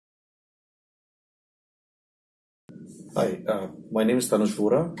Hi, my name is Tanuj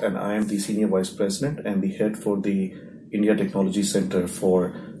Vohra, and I am the Senior Vice President and the head for the India Technology Center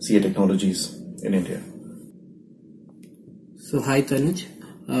for CA Technologies in India. So, hi Tanuj.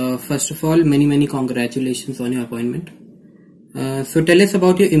 First of all, many congratulations on your appointment. So, tell us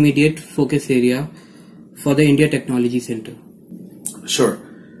about your immediate focus area for the India Technology Center. Sure.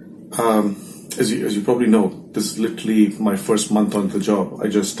 As you probably know, this is literally my first month on the job. I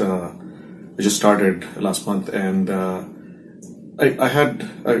just started last month, and I had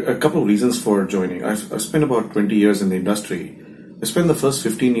a couple of reasons for joining. I've spent about 20 years in the industry. I spent the first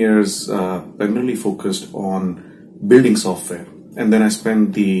 15 years primarily focused on building software, and then I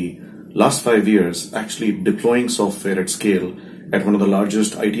spent the last 5 years actually deploying software at scale at one of the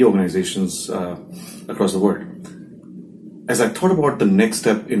largest IT organizations across the world. As I thought about the next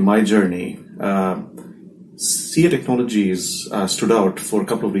step in my journey, CA Technologies stood out for a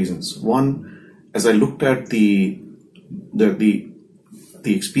couple of reasons. One, as I looked at the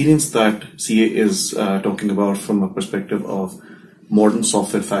experience that CA is talking about from a perspective of modern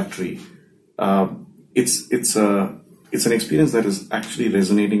software factory, it's an experience that is actually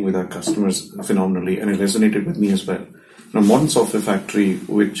resonating with our customers phenomenally, and it resonated with me as well. Now, modern software factory,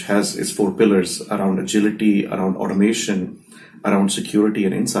 which has its four pillars around agility, around automation, around security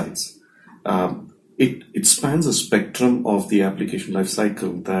and insights, it spans a spectrum of the application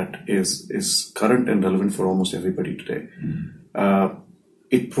lifecycle that is current and relevant for almost everybody today.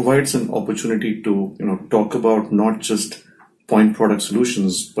 It provides an opportunity to talk about not just point product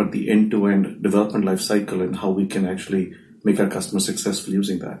solutions, but the end-to-end development lifecycle and how we can actually make our customers successful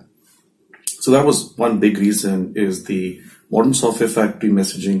using that. So that was one big reason, is the modern software factory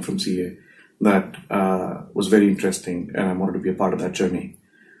messaging from CA that was very interesting, and I wanted to be a part of that journey.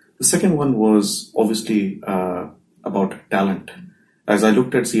 The second one was obviously about talent. As I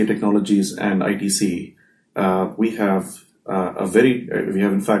looked at CA Technologies and ITC, we have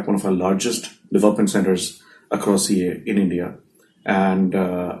in fact one of our largest development centers across CA in India, and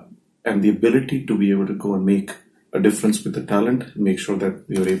the ability to be able to go and make a difference with the talent, make sure that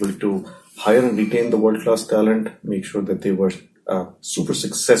we were able to hire and retain the world-class talent, make sure that they were super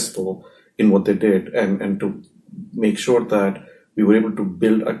successful in what they did, and to make sure that we were able to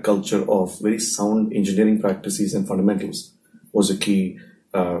build a culture of very sound engineering practices and fundamentals was a key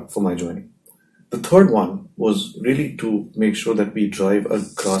for my joining. The third one was really to make sure that we drive a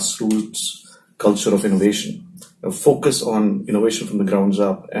grassroots culture of innovation, a focus on innovation from the grounds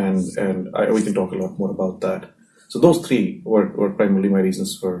up, and we can talk a lot more about that. So those three were primarily my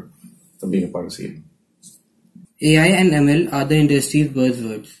reasons for being a part of CA. AI and ML are the industry's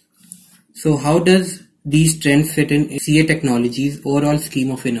buzzwords. So how does these trends fit in CA Technologies' overall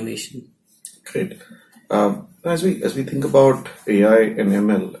scheme of innovation? Great. As we think about AI and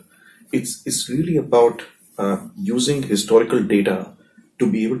ML, it's really about using historical data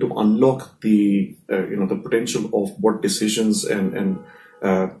to be able to unlock the potential of what decisions and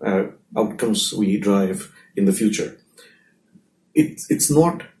outcomes we drive in the future. It's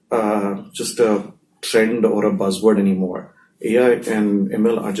not just a trend or a buzzword anymore. AI and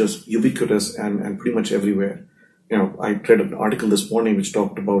ML are just ubiquitous and pretty much everywhere. I read an article this morning which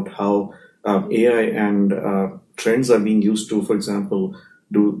talked about how AI and trends are being used to, for example,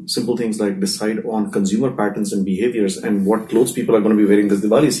 do simple things like decide on consumer patterns and behaviors and what clothes people are going to be wearing this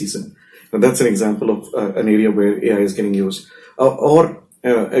Diwali season. Now, that's an example of an area where AI is getting used. Or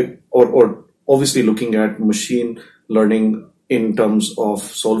obviously looking at machine learning in terms of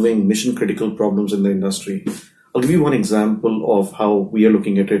solving mission critical problems in the industry. I'll give you one example of how we are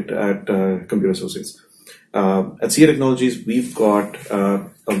looking at it at Computer Associates. At CA Technologies, we've got a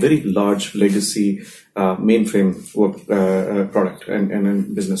very large legacy mainframe product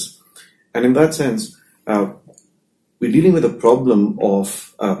and business. And in that sense, we're dealing with a problem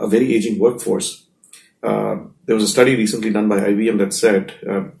of a very aging workforce. There was a study recently done by IBM that said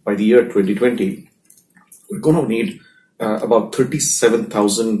by the year 2020, we're going to need about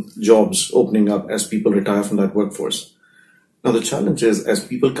 37,000 jobs opening up as people retire from that workforce. Now, the challenge is, as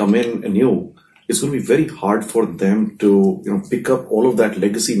people come in anew, it's going to be very hard for them to pick up all of that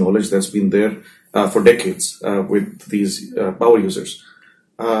legacy knowledge that's been there for decades with these power users.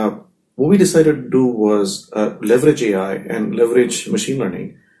 What we decided to do was leverage AI and leverage machine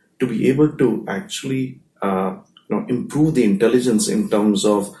learning to be able to actually improve the intelligence in terms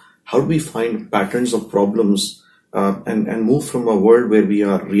of how do we find patterns of problems and move from a world where we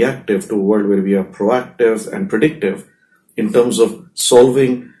are reactive to a world where we are proactive and predictive in terms of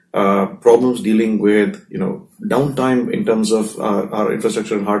solving problems dealing with downtime in terms of our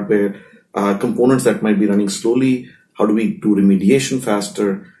infrastructure and hardware, components that might be running slowly, how do we do remediation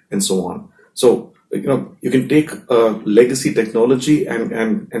faster, and so on. So you can take legacy technology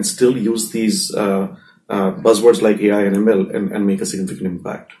and still use these buzzwords like AI and ML and make a significant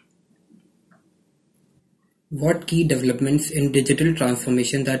impact. What key developments in digital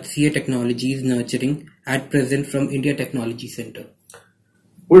transformation that CA Technology is nurturing at present from India Technology Center?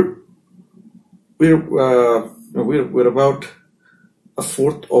 We're about a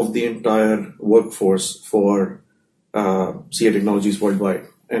fourth of the entire workforce for CA Technologies worldwide,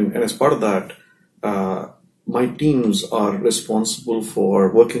 and as part of that, my teams are responsible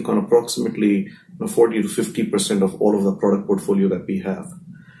for working on approximately 40 to 50% of all of the product portfolio that we have.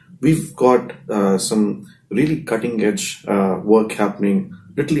 We've got some really cutting edge work happening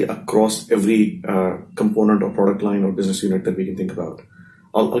literally across every component or product line or business unit that we can think about.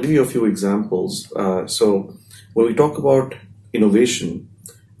 I'll give you a few examples. So when we talk about innovation,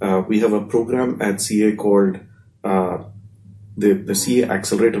 we have a program at CA called the CA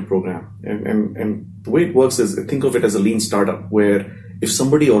Accelerator Program. And the way it works is, think of it as a lean startup, where if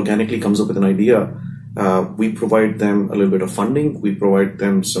somebody organically comes up with an idea, we provide them a little bit of funding, we provide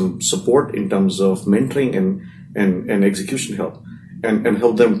them some support in terms of mentoring and execution help, and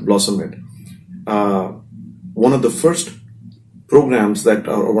help them blossom it. One of the first programs that,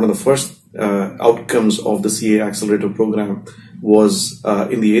 or one of the first outcomes of the CA Accelerator Program was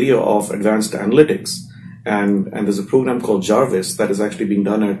in the area of advanced analytics. And there's a program called Jarvis that is actually being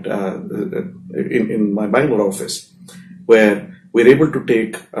done at in my Bangalore office, where we're able to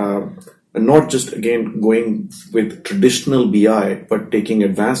take not just again going with traditional BI, but taking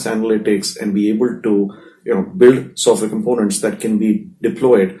advanced analytics and be able to build software components that can be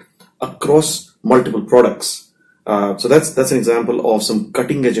deployed across multiple products. So that's an example of some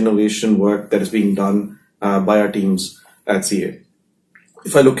cutting edge innovation work that is being done by our teams at CA.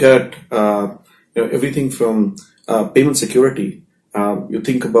 If I look at everything from payment security, you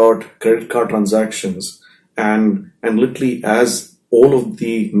think about credit card transactions, and literally as all of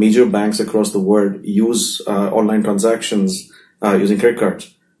the major banks across the world use online transactions using credit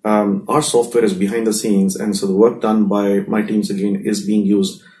cards, our software is behind the scenes, and so the work done by my teams again is being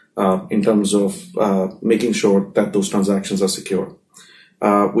used in terms of making sure that those transactions are secure.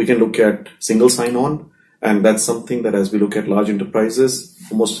 We can look at single sign-on, and that's something that as we look at large enterprises,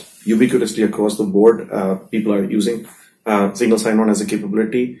 almost ubiquitously across the board, people are using single sign-on as a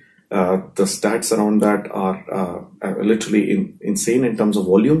capability. The stats around that are literally insane in terms of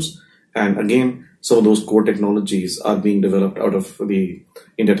volumes. And again, some of those core technologies are being developed out of the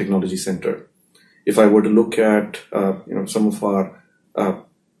India Technology Center. If I were to look at some of our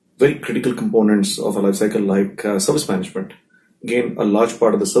very critical components of a lifecycle like service management, again, a large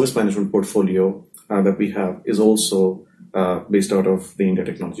part of the service management portfolio that we have is also based out of the India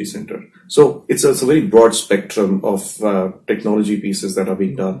Technology Center. So it's a very broad spectrum of technology pieces that are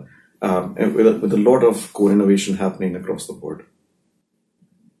being done, and with a lot of core innovation happening across the board.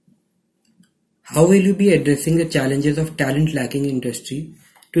 How will you be addressing the challenges of talent lacking industry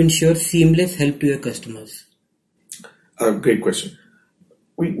to ensure seamless help to your customers? Great question.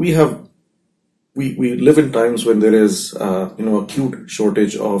 We live in times when there is acute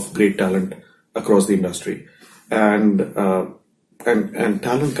shortage of great talent across the industry, and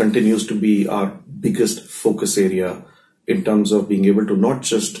talent continues to be our biggest focus area in terms of being able to not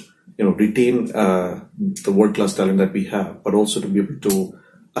just retain the world-class talent that we have, but also to be able to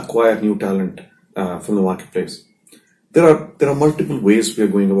acquire new talent from the marketplace. There are multiple ways we are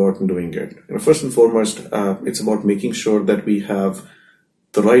going about and doing it. First and foremost, it's about making sure that we have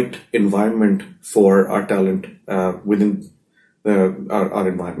the right environment for our talent within our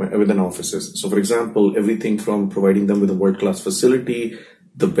environment, within offices. So, for example, everything from providing them with a world-class facility,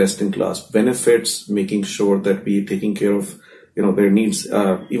 the best-in-class benefits, making sure that we are taking care of their needs,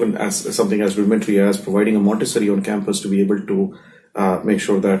 even as something as rudimentary as providing a Montessori on campus to be able to make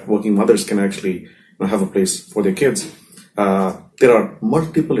sure that working mothers can actually have a place for their kids. There are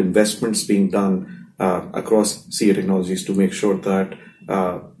multiple investments being done across CA Technologies to make sure that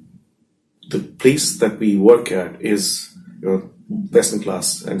the place that we work at is best in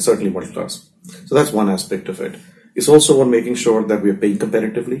class and certainly world class. So that's one aspect of it. It's also about making sure that we're paying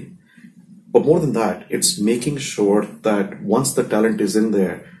competitively. But more than that, it's making sure that once the talent is in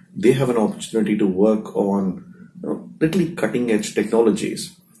there, they have an opportunity to work on literally cutting edge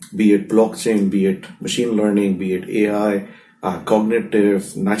technologies, be it blockchain, be it machine learning, be it AI,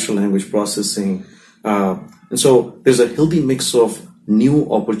 cognitive, natural language processing. And so there's a healthy mix of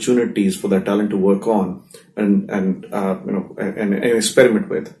new opportunities for that talent to work on and experiment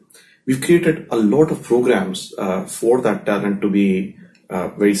with. We've created a lot of programs for that talent to be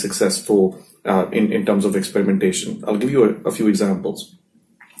very successful in terms of experimentation. I'll give you a few examples.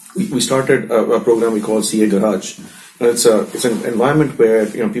 we started a program we call CA Garage. It's an environment where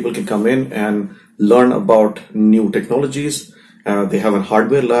people can come in and learn about new technologies. They have a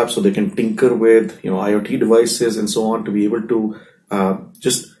hardware lab, so they can tinker with IoT devices and so on to be able to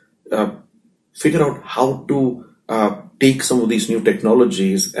just figure out how to take some of these new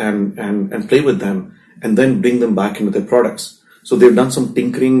technologies and play with them, and then bring them back into their products. So they've done some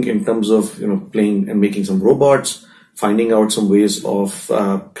tinkering in terms of playing and making some robots, finding out some ways of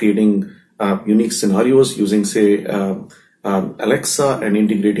creating unique scenarios using, say, Alexa, and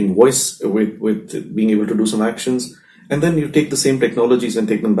integrating voice with being able to do some actions. And then you take the same technologies and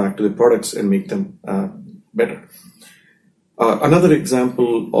take them back to the products and make them better. Another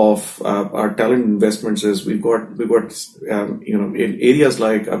example of our talent investments is we've got in areas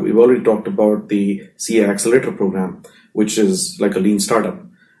like we've already talked about the CA Accelerator program, which is like a lean startup.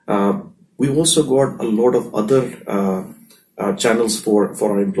 We've also got a lot of other channels for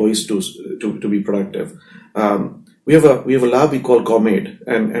our employees to be productive. We have a lab we call ComAid,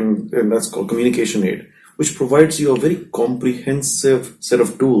 and that's called Communication Aid, which provides you a very comprehensive set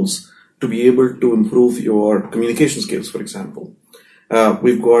of tools to be able to improve your communication skills, for example.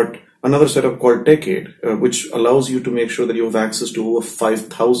 We've got another setup called TechAid, which allows you to make sure that you have access to over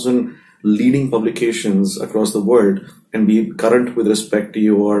 5,000 leading publications across the world and be current with respect to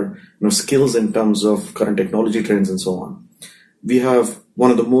your skills in terms of current technology trends and so on. We have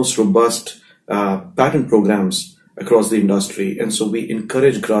one of the most robust patent programs across the industry, and so we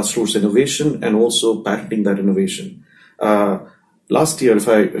encourage grassroots innovation and also patenting that innovation. Last year,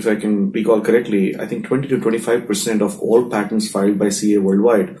 if I can recall correctly, I think 20 to 25% of all patents filed by CA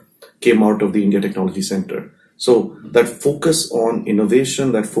worldwide came out of the India Technology Center. So that focus on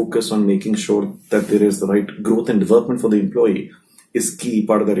innovation, that focus on making sure that there is the right growth and development for the employee is key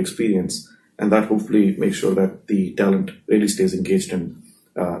part of that experience, and that hopefully makes sure that the talent really stays engaged and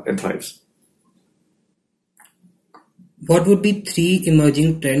thrives. What would be 3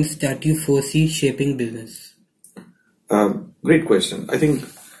 emerging trends that you foresee shaping business? Great question. I think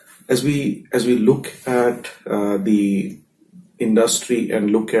as we look at the industry and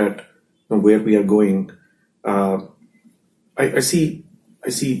look at where we are going, I see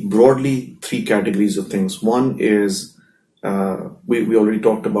broadly 3 categories of things. One is we already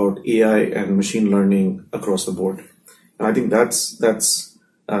talked about AI and machine learning across the board. And I think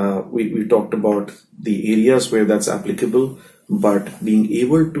we talked about the areas where that's applicable, but being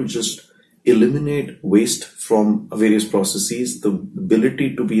able to just eliminate waste from various processes, the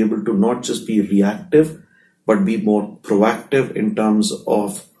ability to be able to not just be reactive, but be more proactive in terms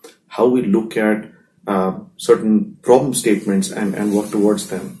of how we look at certain problem statements and work towards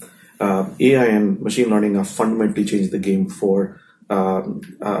them. AI and machine learning have fundamentally changed the game for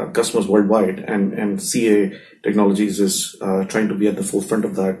customers worldwide, and CA Technologies is trying to be at the forefront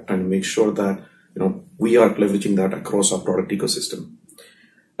of that, trying to make sure that we are leveraging that across our product ecosystem.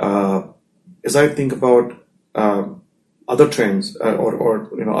 As I think about other trends or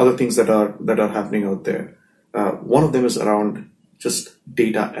other things that are happening out there, one of them is around just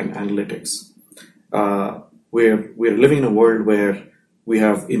data and analytics. We're living in a world where we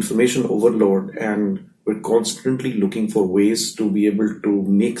have information overload, and we're constantly looking for ways to be able to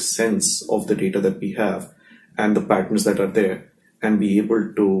make sense of the data that we have and the patterns that are there, and be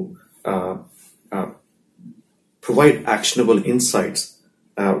able to provide actionable insights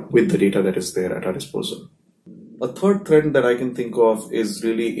with the data that is there at our disposal. A third trend that I can think of is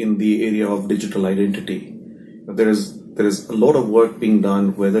really in the area of digital identity. There is a lot of work being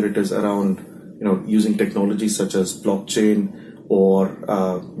done, whether it is around using technologies such as blockchain or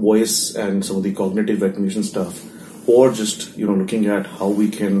voice and some of the cognitive recognition stuff, or just looking at how we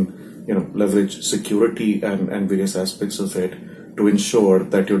can leverage security and various aspects of it to ensure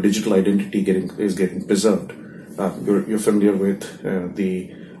that your digital identity is getting preserved. You're familiar with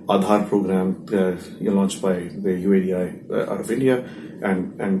the Aadhaar program launched by the UADI out of India,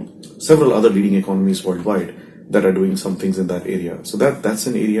 and several other leading economies worldwide that are doing some things in that area. So that's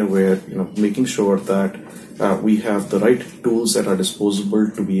an area where making sure that we have the right tools at our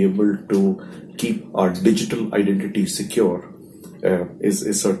disposal to be able to keep our digital identity secure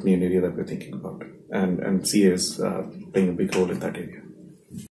is certainly an area that we're thinking about, and CA is playing a big role in that area.